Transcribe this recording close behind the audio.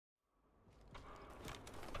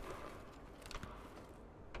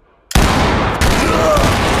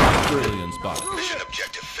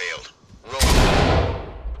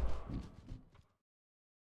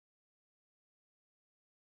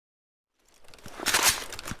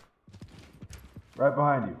Right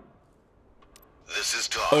behind you. This is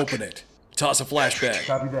Talk. Open it. Toss a flashbang.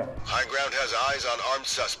 Copy that. High ground has eyes on armed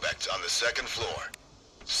suspects on the second floor.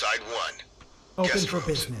 Side 1. Open Guest for rooms.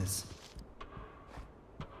 business.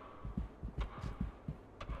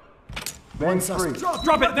 Bang free.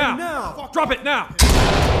 Drop it now! Drop it now!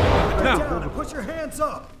 Now! Down and put your hands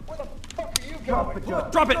up. Drop the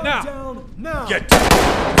gun. Drop it now! Down now. Get down.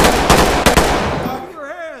 Drop your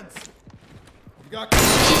hands. You got...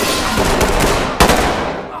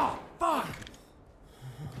 Oh, fuck.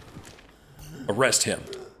 Arrest him.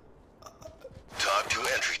 Talk to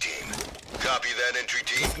entry team. Copy that, entry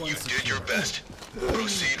team. You did your best.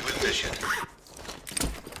 Proceed with mission.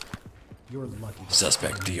 You're lucky.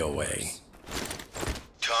 Suspect DOA.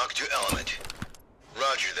 Talk to element.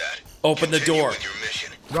 Roger that. Open the Continue door. with your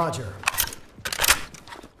mission. Roger.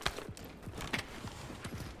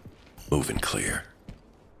 Moving clear.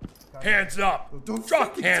 Hands up! Don't Drop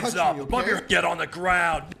fucking hands touch up! me, Above okay? your... Get on the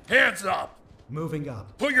ground! Hands up! Moving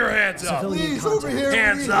up. Put your hands up! Civilian Please, over contact. here.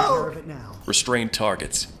 Hands we need up. Care help. of it now. Restrain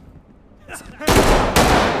targets.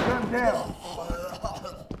 Gun down.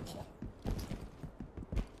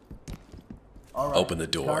 All right. Open the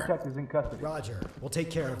door. Contact is in custody. Roger. We'll take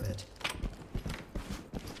care of it.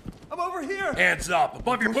 I'm over here. Hands up!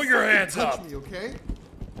 Above your... Put your hands Touch up! me, okay?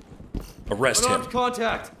 Arrest him. Unarmed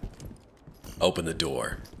contact! Open the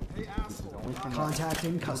door. Hey, asshole. Contact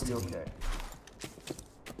in It'll be custody. okay.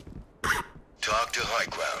 Talk to high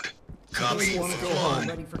ground. Copy. wanna Move go on.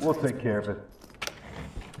 Ready for We'll take care of it.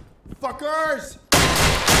 Fuckers!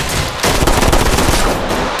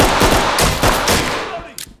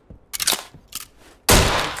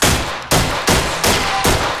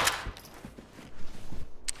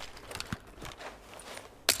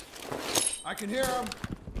 I can hear him.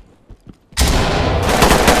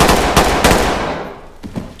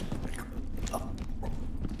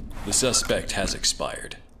 The suspect has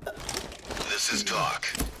expired. This is Talk.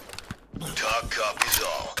 Talk copies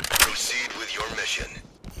all. Proceed with your mission.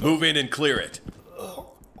 Move in and clear it.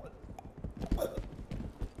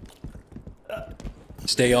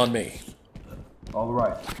 Stay on me. All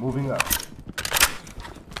right. Moving up.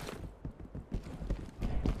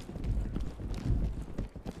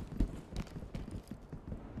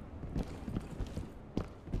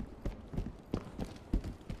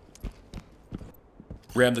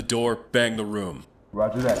 Ram the door, bang the room.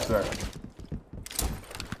 Roger that, sir.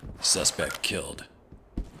 Suspect killed.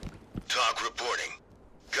 Talk reporting.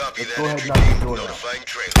 Copy Go that, ahead, entry knock the team. door down. Notifying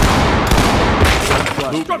trailer.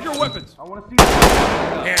 Drop your weapons! I want to see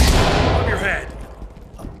that. Hands above your head!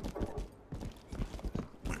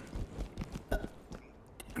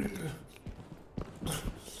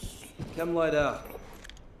 Chem light out.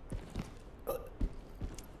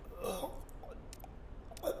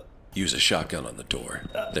 Use a shotgun on the door,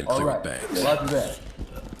 then All clear right. it bangs. Roger that.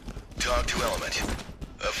 Talk to element.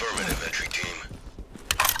 Affirmative, entry team.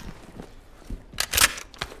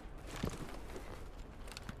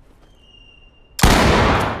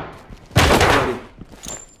 Ready.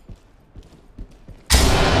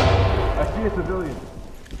 I see a civilian.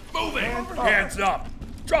 Moving! Hands up!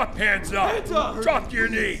 Drop hands up! Hands up! Drop to your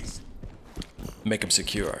knees! Make him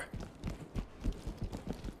secure.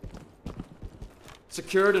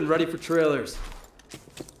 Secured and ready for trailers.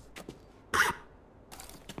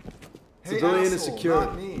 Hey, Civilian is asshole, secured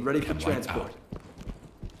not me. and ready for transport.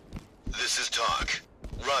 This is Talk.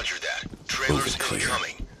 Roger that. Trailers Moving clear.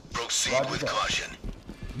 incoming. Proceed Roger with that. caution.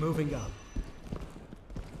 Moving up.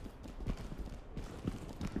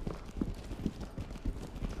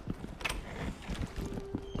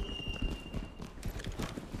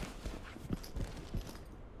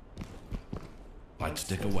 Light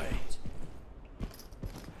stick away.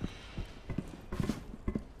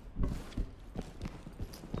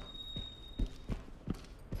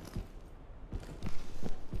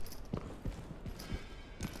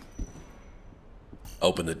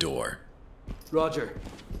 Open the door. Roger.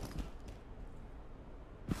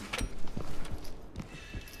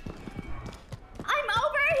 I'm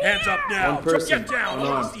over here! Hands up now! One person. Get down! I Unarmed.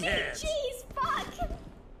 want to see hands! Jeez, fuck!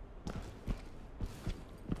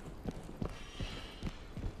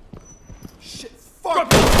 Shit, fuck!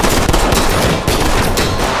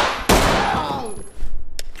 Ow!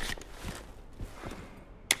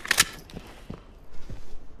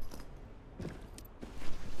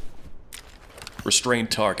 Restrain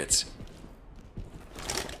targets.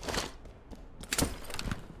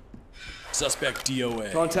 Suspect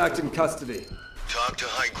DOA. Contact in custody. Talk to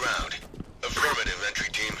high ground. Affirmative, entry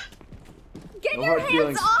team. Get No your hard hands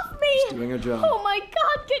feelings. off me! Just doing her job. Oh my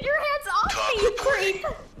god, get your hands off Talk me, you reporting. creep!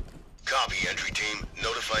 Copy, entry team.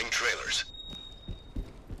 Notifying trailers.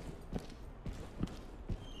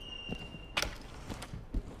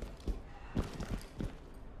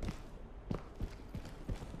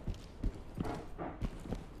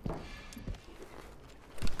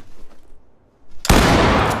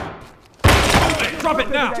 Drop it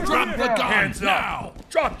now! Drop the gun Hands now!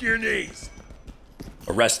 Drop to your knees!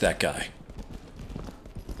 Arrest that guy.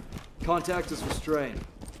 Contact is restrained.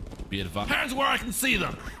 Be advised. Hands where I can see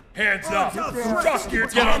them. Hands up! Drop your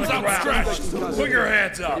get on the ground! Put your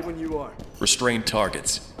hands up! Ready when you are. Restrain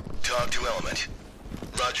targets. Talk to element.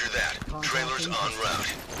 Roger that. Trailers en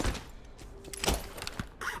route.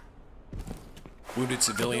 Wounded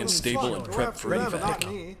civilians stable and prep for Not evac.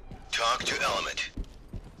 me. Talk to element.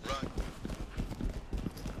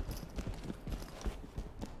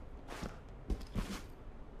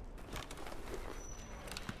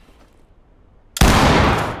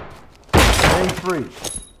 Stay free.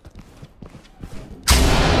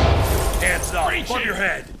 Hands up! Above your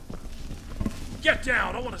head! Get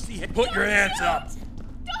down! I want to see him. Put your hands up!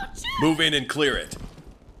 Don't shoot! Move in and clear it.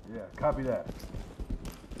 Yeah, copy that.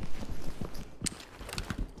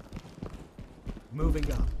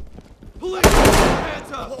 Moving up. Police!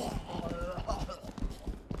 Hands up!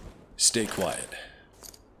 Stay quiet.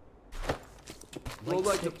 Low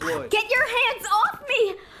light deployed. Get your hands off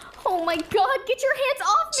me! Oh my god, get your hands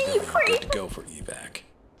off me, you Good creep! to go for evac.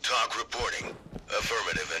 Talk reporting.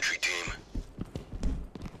 Affirmative, entry team.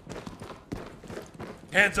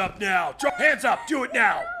 Hands up now! Drop hands up! Do it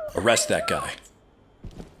now! Arrest that guy.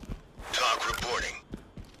 Talk reporting.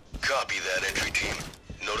 Copy that, entry team.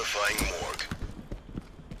 Notifying morgue.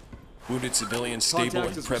 Wounded civilians stable Contact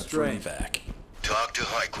and is prep for restrained. evac. Talk to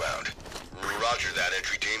high ground. Roger that,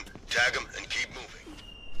 entry team. Tag them and keep moving.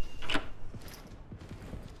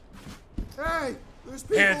 Hey! There's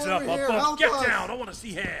people Hands over up! here. Above! Help Get us. down! I want to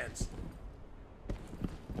see hands!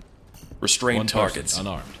 Restrain One targets. person,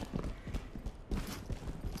 unarmed.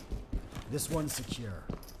 This one's secure.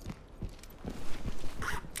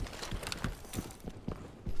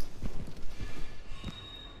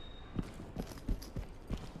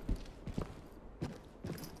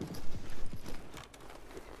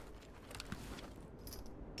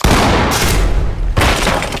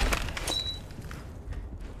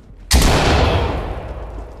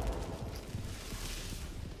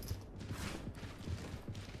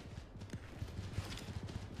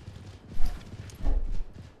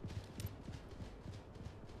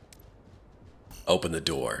 Open the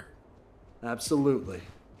door. Absolutely.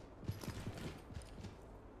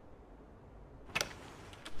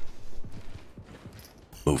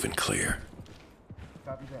 Move and clear.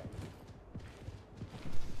 Copy that.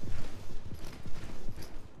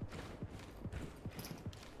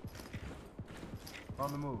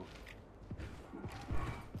 On the move.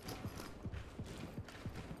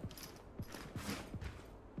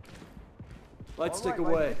 Light stick All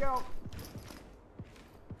right, away. light stick out.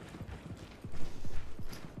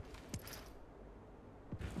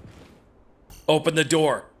 Open the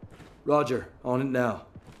door. Roger. On it now.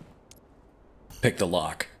 Pick the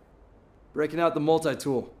lock. Breaking out the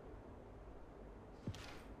multi-tool.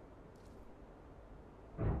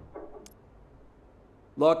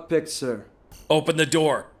 Lock picked, sir. Open the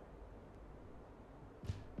door.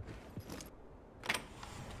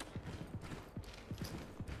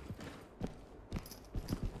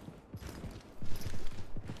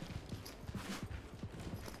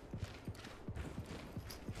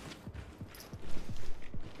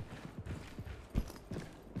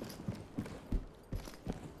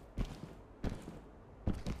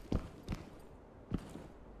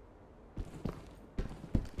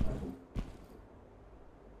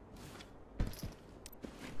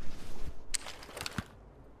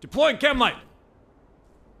 Deploying chem light!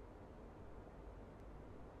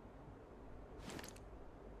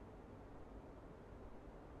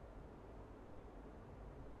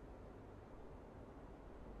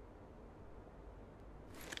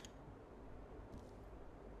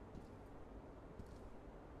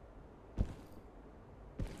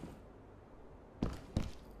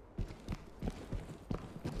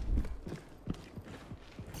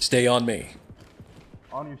 Stay on me.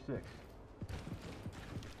 On your six.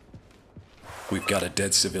 We've got a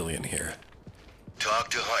dead civilian here. Talk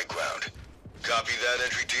to high ground. Copy that,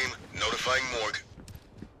 entry team. Notifying morgue.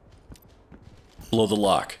 Blow the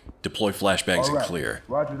lock. Deploy flashbangs All and right. clear.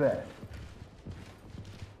 Roger that.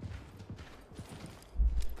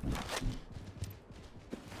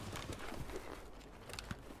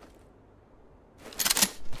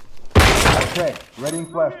 Okay, readying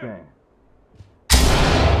flashbang.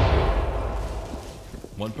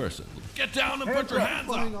 One person. Get down and put your hands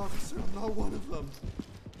Flying up. officer, I'm not one of them.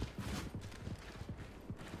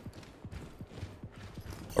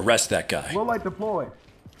 Arrest that guy. Low light deployed.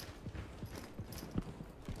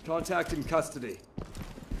 Contact in custody.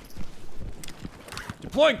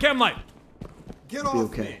 Deploying chem light! Get Be off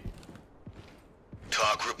okay. me.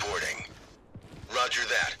 Talk reporting. Roger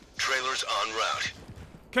that. Trailer's en route.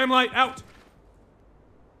 Cam light out.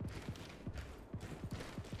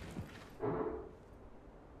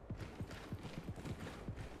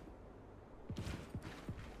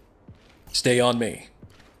 Stay on me.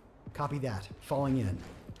 Copy that. Falling in.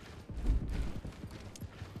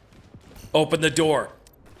 Open the door.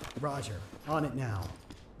 Roger. On it now.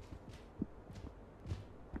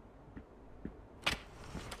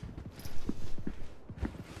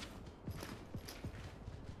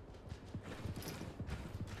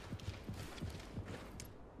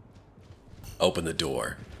 Open the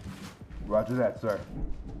door. Roger that, sir.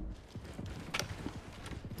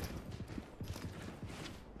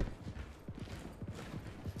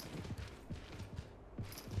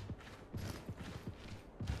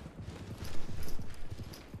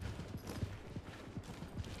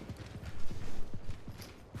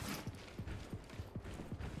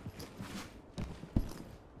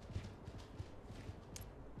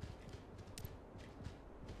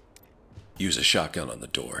 Use a shotgun on the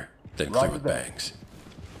door, then clear Roger with that. bangs.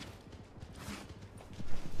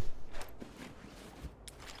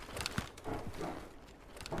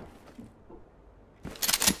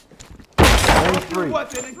 Lane Your 3.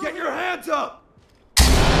 weapon and get your hands up!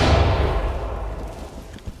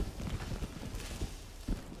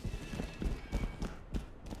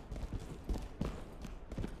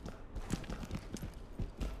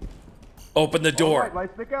 Open the door. All right,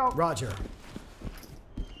 light stick out. Roger.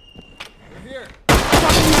 Here. Hands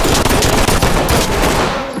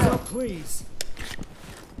up, please.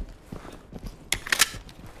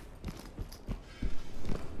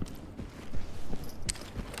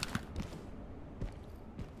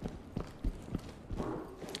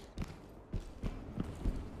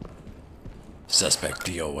 Suspect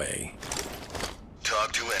DOA.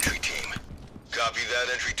 Talk to entry team. Copy that,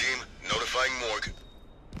 entry team. Notifying morgue.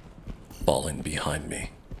 Fall in behind me.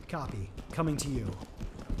 Copy. Coming to you.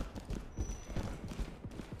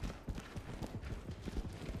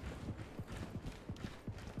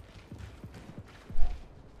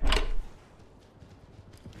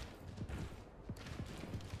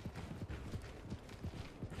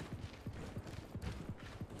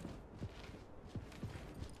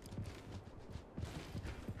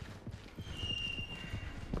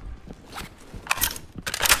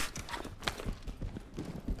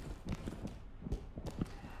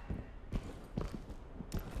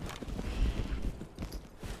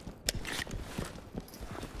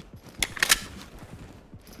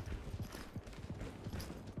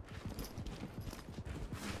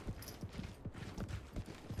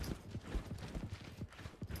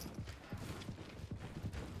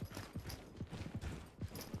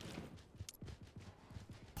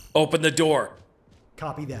 Open the door.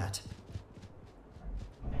 Copy that.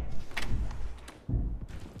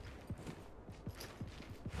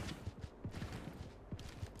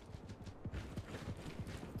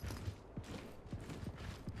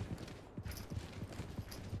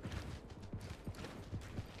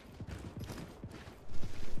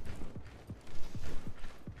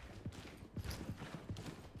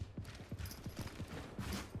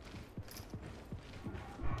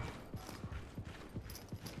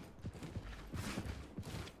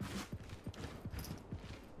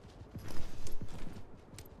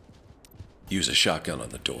 Use a shotgun on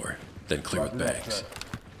the door, then clear with Roger that, bangs. sir.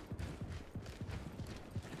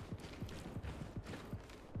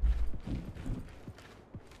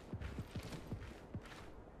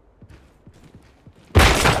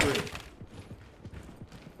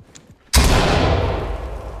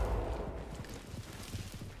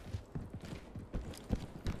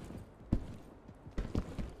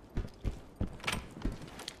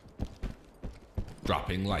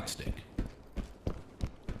 Dropping light stick.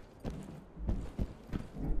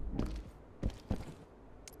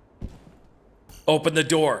 Open the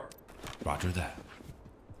door. Roger that.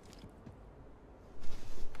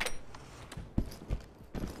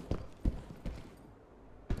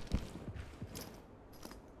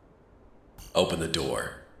 Open the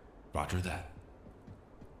door. Roger that.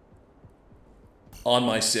 On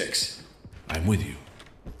my 6. I'm with you.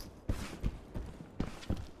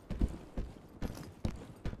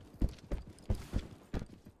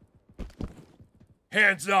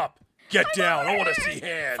 Hands up. Get down. I want to see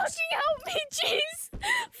hands. Fucking help me, jeez.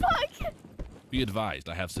 Fuck. Be advised,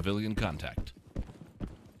 I have civilian contact.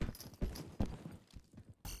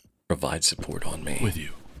 Provide support on me. With you.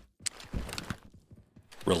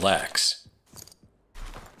 Relax.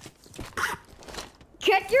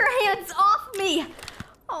 Get your hands off me.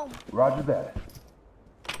 Oh, Roger that.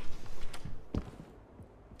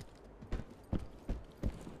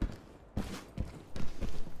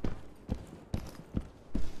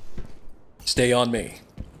 Stay on me.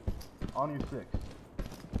 On your 6.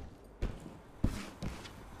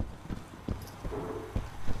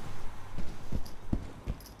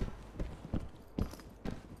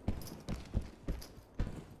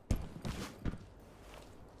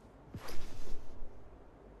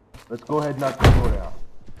 Let's go ahead and knock the door down.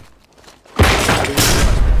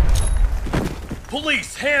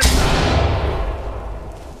 Police, hands up!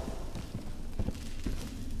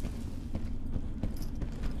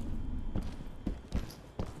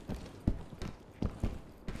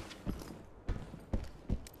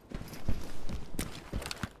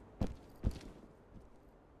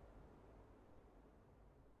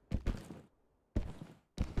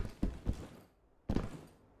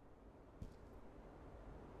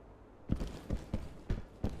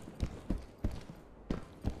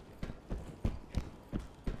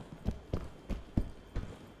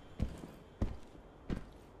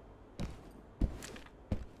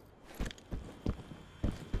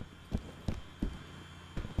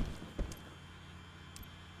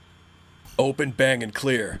 Open, bang, and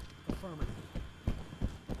clear.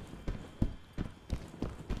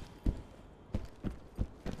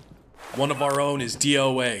 One of our own is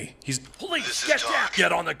DOA. He's... Police, This is get down! talk.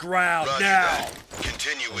 Get on the ground, Roger now! that.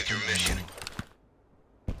 Continue with your mission.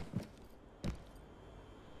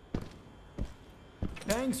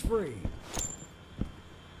 Bang's free.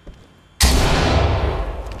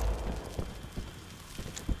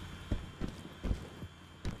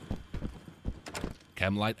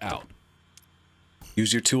 Chem light out.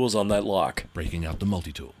 Use your tools on that lock. Breaking out the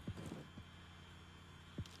multi-tool.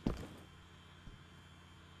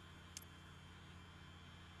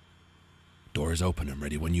 Door is open and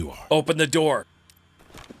ready when you are. Open the door.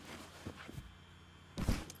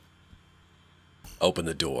 Open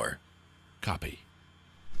the door. Copy.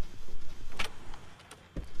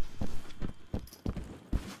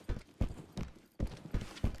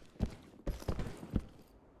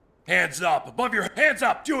 Hands up, above your hands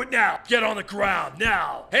up, do it now! Get on the ground,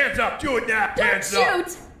 now! Hands up, do it now! Don't Hands up!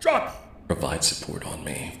 shoot. Drop! Provide support on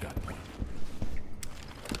me.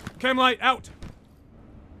 Chem light out!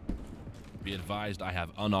 Be advised I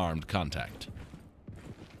have unarmed contact.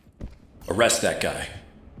 Arrest that guy.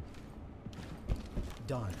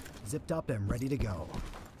 Done. Zipped up and ready to go.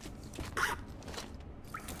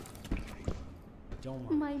 Don't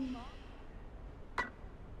worry. My mom.